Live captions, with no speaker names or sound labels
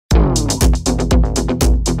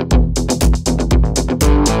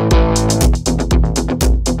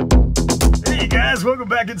guys, welcome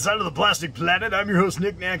back inside of the Plastic Planet. I'm your host,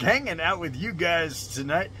 Nick Nack, hanging out with you guys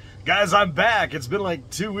tonight. Guys, I'm back. It's been like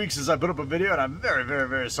 2 weeks since I put up a video, and I'm very, very,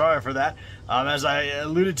 very sorry for that. As I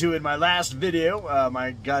alluded to in my last video,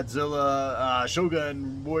 my Godzilla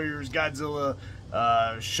Shogun Warriors Godzilla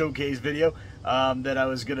showcase video, that I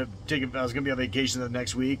was gonna be on vacation the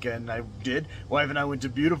next week, and I did. Wife and I went to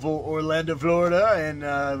beautiful Orlando, Florida,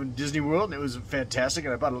 and Disney World, and it was fantastic.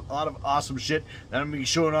 And I bought a lot of awesome shit that I'm gonna be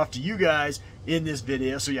showing off to you guys in this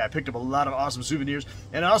video. So yeah, I picked up a lot of awesome souvenirs,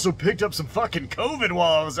 and I also picked up some fucking COVID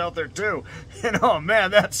while I was out there too. And oh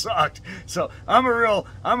man, that sucked. So I'm a real.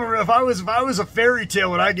 If I was a fairy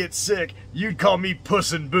tale when I get sick, you'd call me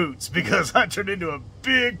Puss in Boots, because I turn into a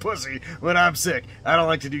big pussy when I'm sick. I don't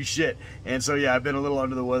like to do shit, and so yeah, I've been a little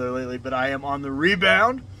under the weather lately, but I am on the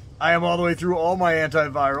rebound. I am all the way through all my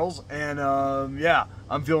antivirals, and yeah,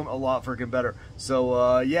 I'm feeling a lot freaking better.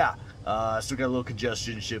 So yeah. Still got a little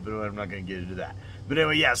congestion and shit, but I'm not going to get into that. But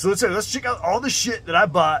anyway, yeah, so let's check out all the shit that I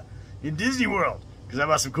bought in Disney World, because I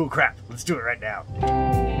bought some cool crap. Let's do it right now.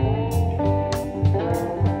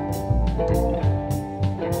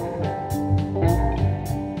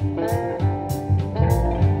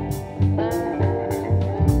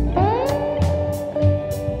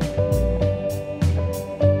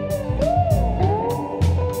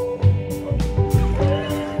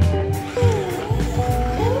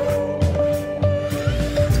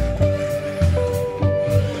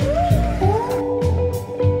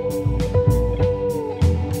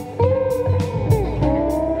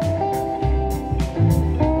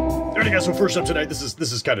 So first up tonight, this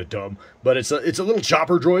is kind of dumb, but it's a little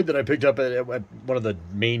chopper droid that I picked up at one of the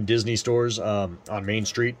main Disney stores on Main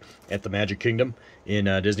Street at the Magic Kingdom in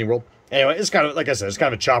Disney World. Anyway, it's kind of, like I said, it's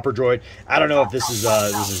kind of a chopper droid. I don't know if this is you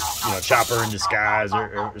know, Chopper in disguise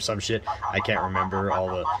or some shit. I can't remember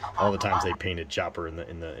all the times they painted Chopper in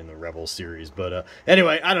the Rebels series, but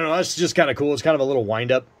anyway, I don't know. It's just kind of cool. It's kind of a little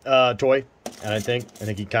wind up toy, and I think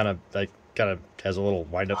he kind of has a little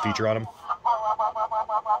wind up feature on him.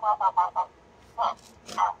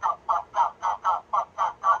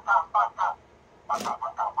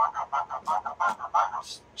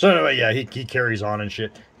 So anyway, yeah, he carries on and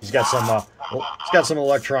shit. He's got some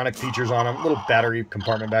electronic features on him. Little battery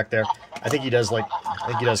compartment back there. I think he does kind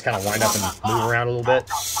of wind up and move around a little bit,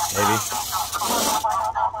 maybe.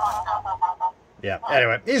 Yeah.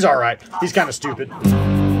 Anyway, he's all right. He's kind of stupid.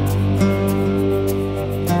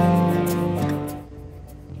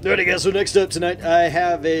 Alrighty guys, so next up tonight I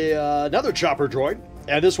have another chopper droid,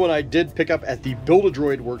 and this one I did pick up at the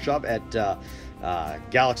Build-A-Droid workshop at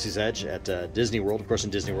Galaxy's Edge at Disney World. Of course, in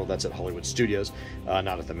Disney World that's at Hollywood Studios,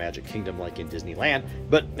 not at the Magic Kingdom like in Disneyland,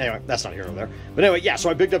 but anyway, that's not here nor there. But anyway, yeah, so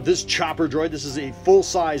I picked up this chopper droid. This is a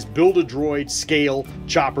full-size Build-A-Droid scale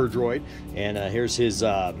chopper droid, and here's his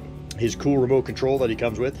cool remote control that he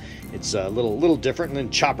comes with. It's a little different than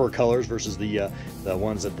chopper colors versus the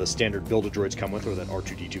ones that the standard Build-A-Droids come with, or that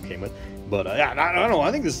R2-D2 came with. But yeah, I don't know. I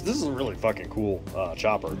think this is a really fucking cool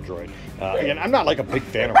chopper droid. Again, I'm not like a big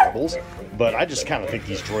fan of Rebels, but I just kind of think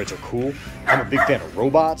these droids are cool. I'm a big fan of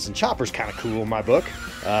robots, and Chopper's kind of cool in my book.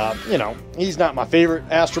 You know, he's not my favorite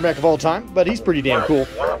astromech of all time, but he's pretty damn cool.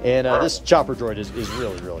 And this chopper droid is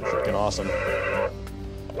really, really freaking awesome.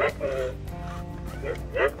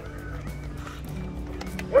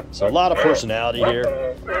 So a lot of personality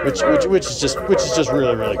here, which is just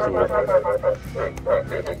really, really cool.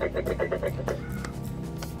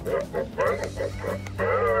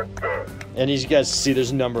 And as you guys see,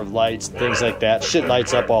 there's a number of lights, things like that. Shit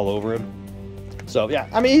lights up all over him. So yeah,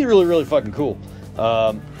 I mean, he's really, really fucking cool.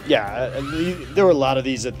 Yeah, there were a lot of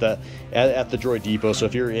these at the Droid Depot. So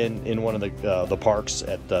if you're in one of the parks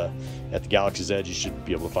at the Galaxy's Edge, you should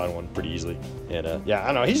be able to find one pretty easily. And yeah, I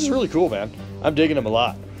don't know, he's just really cool, man. I'm digging him a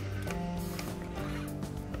lot.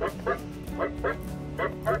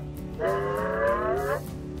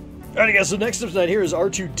 Alright guys, so next up tonight here is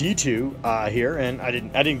R2-D2 here, and I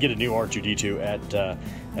didn't get a new R2-D2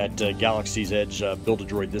 at Galaxy's Edge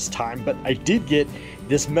Build-A-Droid this time, but I did get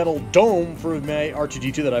this metal dome for my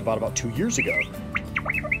R2-D2 that I bought about 2 years ago.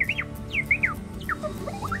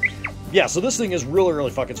 Yeah, so this thing is really,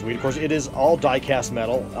 really fucking sweet. Of course, it is all die-cast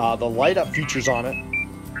metal. The light-up features on it,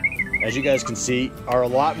 as you guys can see, are a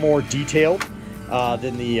lot more detailed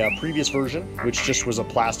than the previous version, which just was a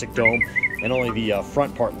plastic dome and only the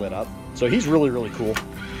front part lit up. So he's really, really cool.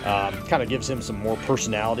 Kind of gives him some more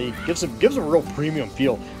personality, gives him a real premium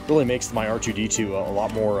feel. Really makes my R2-D2 a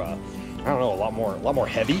lot more, I don't know, a lot more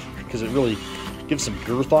heavy, because it really gives some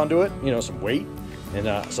girth onto it, you know, some weight, and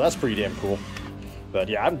so that's pretty damn cool. But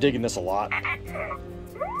yeah, I'm digging this a lot.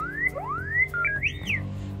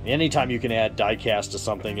 Anytime you can add die-cast to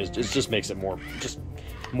something, it just makes it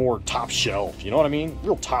more top shelf. You know what I mean?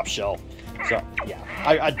 Real top shelf. So, yeah,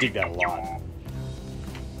 I dig that a lot.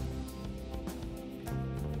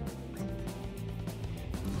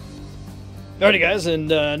 Alrighty, guys, and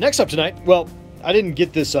next up tonight, well, I didn't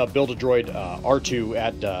get this Build-A-Droid R2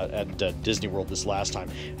 at Disney World this last time.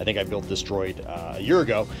 I think I built this droid a year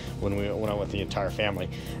ago when I went with the entire family.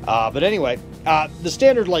 But anyway, the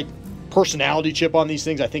standard like personality chip on these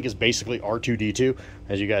things I think is basically R2-D2,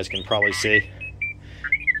 as you guys can probably see.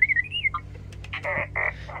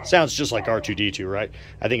 Sounds just like R2-D2, right?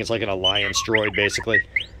 I think it's like an alliance droid basically.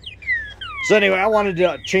 So anyway, I wanted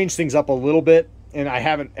to change things up a little bit, and I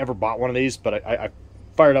haven't ever bought one of these, but I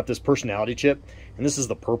fired up this personality chip, and this is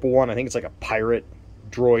the purple one. I think it's like a pirate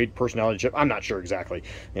droid personality chip. I'm not sure exactly.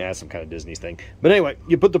 Yeah, it's some kind of Disney thing. But anyway,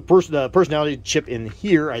 you put the personality chip in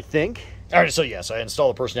here, I think. All right, so yes, I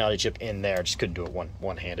installed the personality chip in there. Just couldn't do it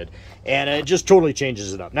one-handed, and it just totally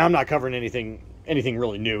changes it up. Now I'm not covering anything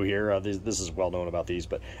really new here. This is well known about these,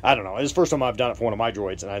 but I don't know. It's the first time I've done it for one of my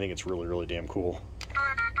droids, and I think it's really, really damn cool.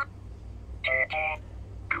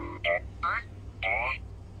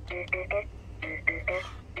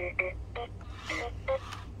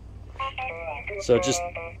 So it just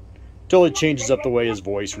totally changes up the way his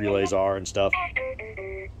voice relays are and stuff.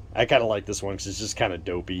 I kind of like this one because it's just kind of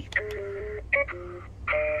dopey.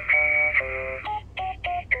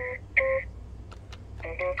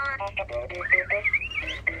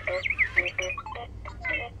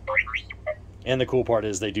 And the cool part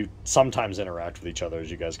is they do sometimes interact with each other,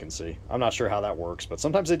 as you guys can see. I'm not sure how that works, but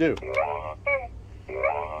sometimes they do.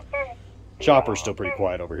 Chopper's still pretty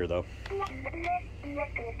quiet over here, though.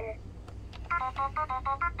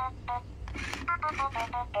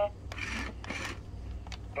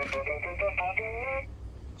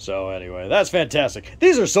 So anyway, that's fantastic.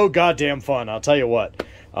 These are so goddamn fun, I'll tell you what.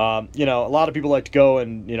 You know, a lot of people like to go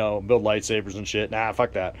and, you know, build lightsabers and shit. Nah,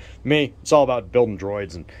 fuck that. Me, it's all about building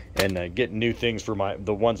droids and getting new things for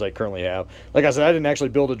the ones I currently have. Like I said, I didn't actually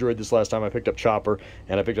build a droid this last time. I picked up Chopper,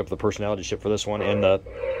 and I picked up the personality chip for this one, and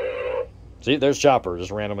see, there's Chopper just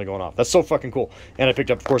randomly going off. That's so fucking cool. And I picked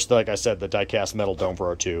up, of course, like I said, the die-cast metal dome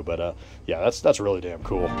for R2, but yeah, that's really damn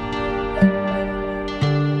cool.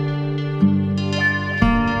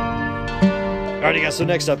 Alrighty, guys, so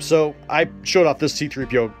next up, so I showed off this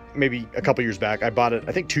C-3PO maybe a couple years back. I bought it,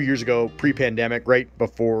 I think 2 years ago, pre-pandemic, right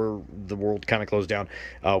before the world kind of closed down.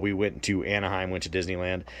 We went to Anaheim, went to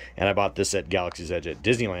Disneyland, and I bought this at Galaxy's Edge at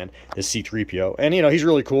Disneyland, this C-3PO. And, you know, he's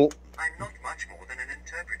really cool. I'm not much more than an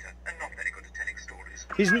interpreter, and not very good at telling stories.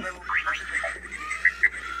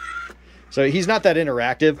 So he's not that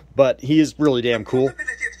interactive, but he is really damn cool. The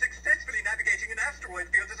probability of successfully navigating an asteroid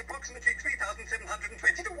field is approximately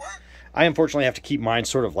 3,720 to 1. I unfortunately have to keep mine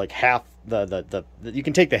sort of like half the you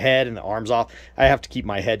can take the head and the arms off. I have to keep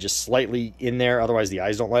my head just slightly in there, otherwise the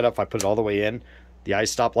eyes don't light up. If I put it all the way in, the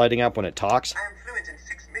eyes stop lighting up when it talks. I am fluent in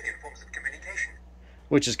 6 million forms of communication.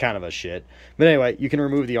 Which is kind of a shit. But anyway, you can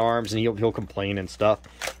remove the arms and he'll complain and stuff.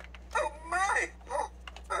 Oh my! Oh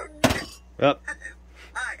no! Yep.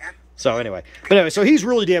 I am... So he's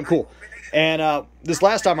really damn cool. And this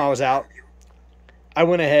last time I was out, I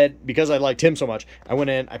went ahead, because I liked him so much, I went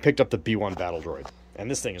in, I picked up the B1 Battle Droid. And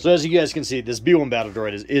this thing is... So as you guys can see, this B1 Battle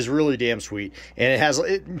Droid is really damn sweet. And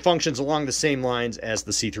it functions along the same lines as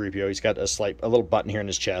the C-3PO. He's got a little button here in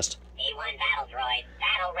his chest. B1 Battle Droid,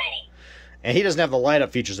 battle ready. And he doesn't have the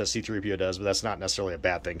light-up features that C-3PO does, but that's not necessarily a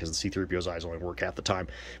bad thing, because the C-3PO's eyes only work half the time.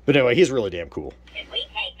 But anyway, he's really damn cool. Should we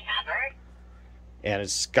take cover? And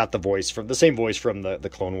it's got the same voice from the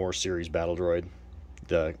Clone Wars series Battle Droid,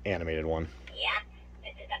 the animated one. Yep.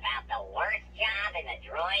 This is about the worst job in the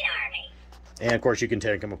droid army. And, of course, you can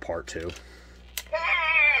take him apart, too.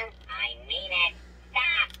 I mean it.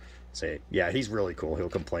 Stop. Say, yeah, he's really cool. He'll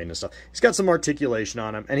complain and stuff. He's got some articulation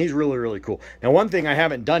on him, and he's really, really cool. Now, one thing I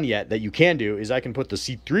haven't done yet that you can do is I can put the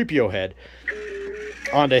C-3PO head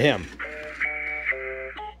onto him.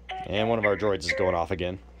 And one of our droids is going off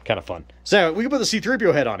again. Kind of fun. So, we can put the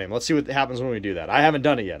C-3PO head on him. Let's see what happens when we do that. I haven't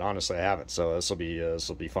done it yet. Honestly, I haven't. So, this will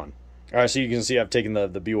be fun. All right, so you can see I've taken the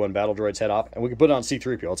B1 Battle Droid's head off, and we can put it on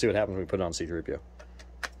C-3PO. Let's see what happens when we put it on C-3PO.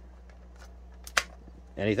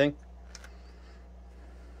 Anything?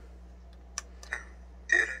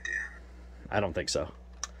 Dear, oh dear. I don't think so.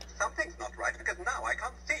 Something's not right, because now I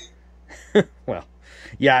can't see. Well,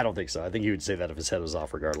 yeah, I don't think so. I think he would say that if his head was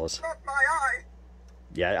off regardless. Not my eye.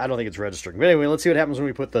 Yeah, I don't think it's registering. But anyway, let's see what happens when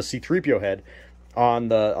we put the C-3PO head on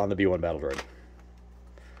the B1 Battle Droid.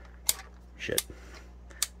 Shit.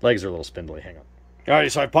 Legs are a little spindly. Hang on. Alrighty,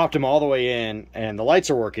 so I popped him all the way in, and the lights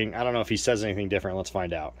are working. I don't know if he says anything different. Let's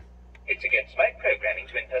find out. It's against my programming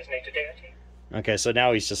to impersonate a deity. Okay, so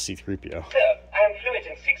now he's just C-3PO. Sir, I am fluent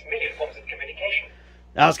in 6 million forms of communication.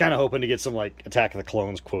 I was kind of hoping to get some, like, Attack of the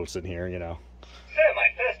Clones quotes in here, you know. Sir, my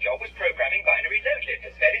first job was programming binary load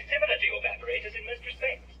lifters, very similar to your evaporators in most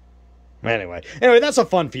respects. Anyway, that's a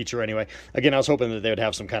fun feature anyway. Again, I was hoping that they would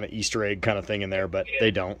have some kind of Easter egg kind of thing in there, but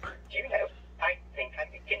they don't. Do you know, I think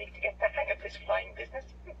I'm beginning to get the hang of this flying business.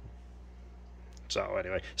 So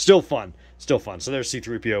anyway, still fun. So there's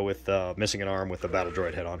C-3PO with missing an arm with a battle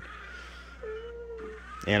droid head on.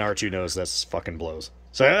 And R2 knows this fucking blows.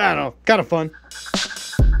 So I don't know, kind of fun.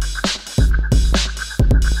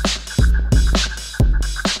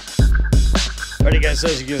 Alrighty guys, so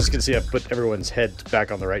as you guys can see, I put everyone's head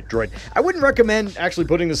back on the right droid. I wouldn't recommend actually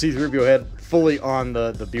putting the C-3PO head fully on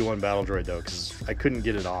the B1 battle droid though, because I couldn't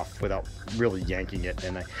get it off without really yanking it,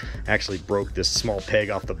 and I actually broke this small peg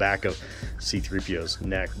off the back of C-3PO's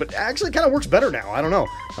neck. But it actually kind of works better now, I don't know.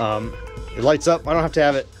 It lights up, I don't have to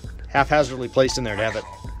have it haphazardly placed in there to have it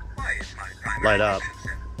light up.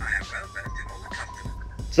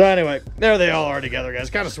 So anyway, there they all are together, guys,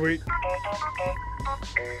 kind of sweet.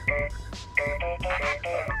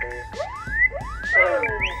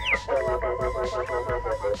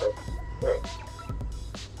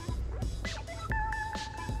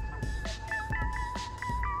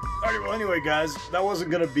 Alright, well anyway guys, that wasn't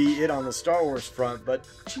going to be it on the Star Wars front, but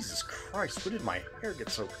Jesus Christ, when did my hair get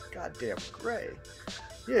so goddamn gray?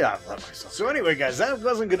 Yeah, I've let myself. So anyway guys, that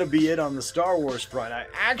wasn't going to be it on the Star Wars front. I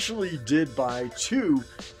actually did buy 2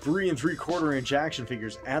 3 3/4 inch action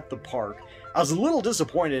figures at the park. I was a little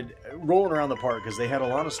disappointed rolling around the park because they had a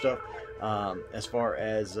lot of stuff as far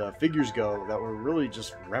as figures go that were really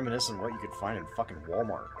just reminiscent of what you could find in fucking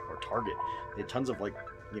Walmart or Target. They had tons of, like,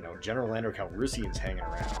 you know, General Lando Calrissians hanging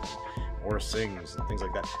around, or Sings and things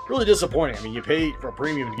like that. Really disappointing. I mean, you pay for a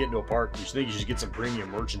premium to get into a park. You think you should get some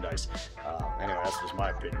premium merchandise. Anyway, that's just my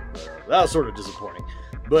opinion. But that was sort of disappointing.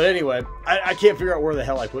 But anyway, I can't figure out where the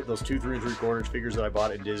hell I put those 2 3 3/4 inch figures that I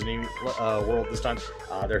bought in Disney World this time.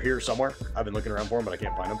 They're here somewhere. I've been looking around for them, but I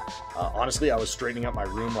can't find them. Honestly, I was straightening up my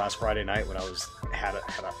room last Friday night when I had a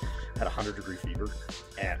 100-degree fever,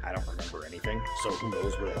 and I don't remember anything, so who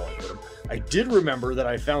knows where the hell I put them. I did remember that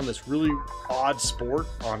I found this really odd sport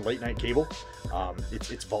on late night cable.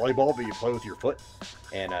 It's volleyball, but you play with your foot,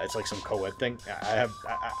 and it's like some co-ed thing.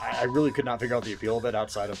 I really could not figure out the appeal of it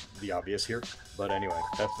outside of the obvious here, but anyway,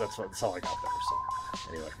 that's all I got there. So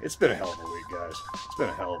anyway, it's been a hell of a week, guys. It's been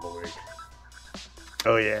a hell of a week.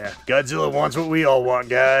 Oh yeah, Godzilla wants what we all want,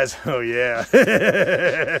 guys. Oh yeah.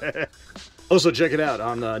 Also, check it out,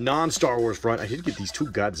 on the non-Star Wars front, I did get these 2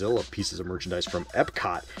 Godzilla pieces of merchandise from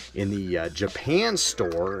Epcot in the Japan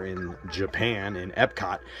store in Japan, in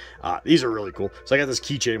Epcot. These are really cool. So I got this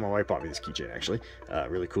keychain. My wife bought me this keychain, actually.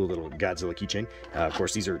 Really cool little Godzilla keychain. Of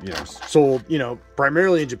course, these are, you know, sold, you know,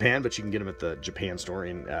 primarily in Japan, but you can get them at the Japan store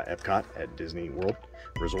in Epcot at Disney World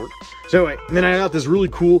Resort. So anyway, and then I got this really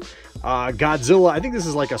cool Godzilla. I think this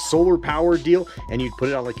is like a solar powered deal, and you'd put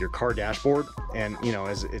it on like your car dashboard, and you know,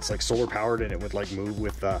 as it's like solar powered, and it would like move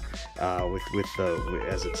with as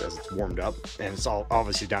it's warmed up, and it's all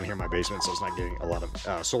obviously down here in my basement, so it's not getting a lot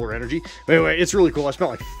of solar energy. But anyway, it's really cool. I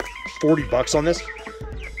spent like $40 on this.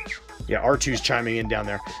 Yeah, R2's chiming in down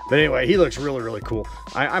there. But anyway, he looks really, really cool.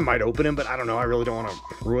 I might open him, but I don't know. I really don't want to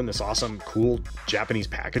ruin this awesome, cool Japanese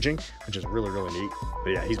packaging, which is really, really neat. But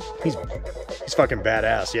yeah, he's fucking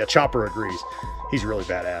badass. Yeah, Chopper agrees. He's really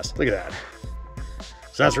badass. Look at that.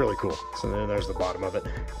 So that's really cool. So then there's the bottom of it.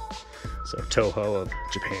 So Toho of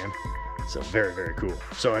Japan. So very, very cool.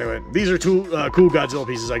 So anyway, these are 2 cool Godzilla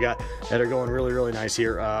pieces I got that are going really, really nice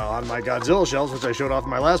here on my Godzilla shelves, which I showed off in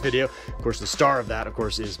my last video. Of course, the star of that, of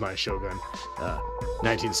course, is my Shogun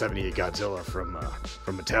 1978 Godzilla from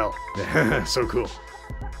Mattel. So cool.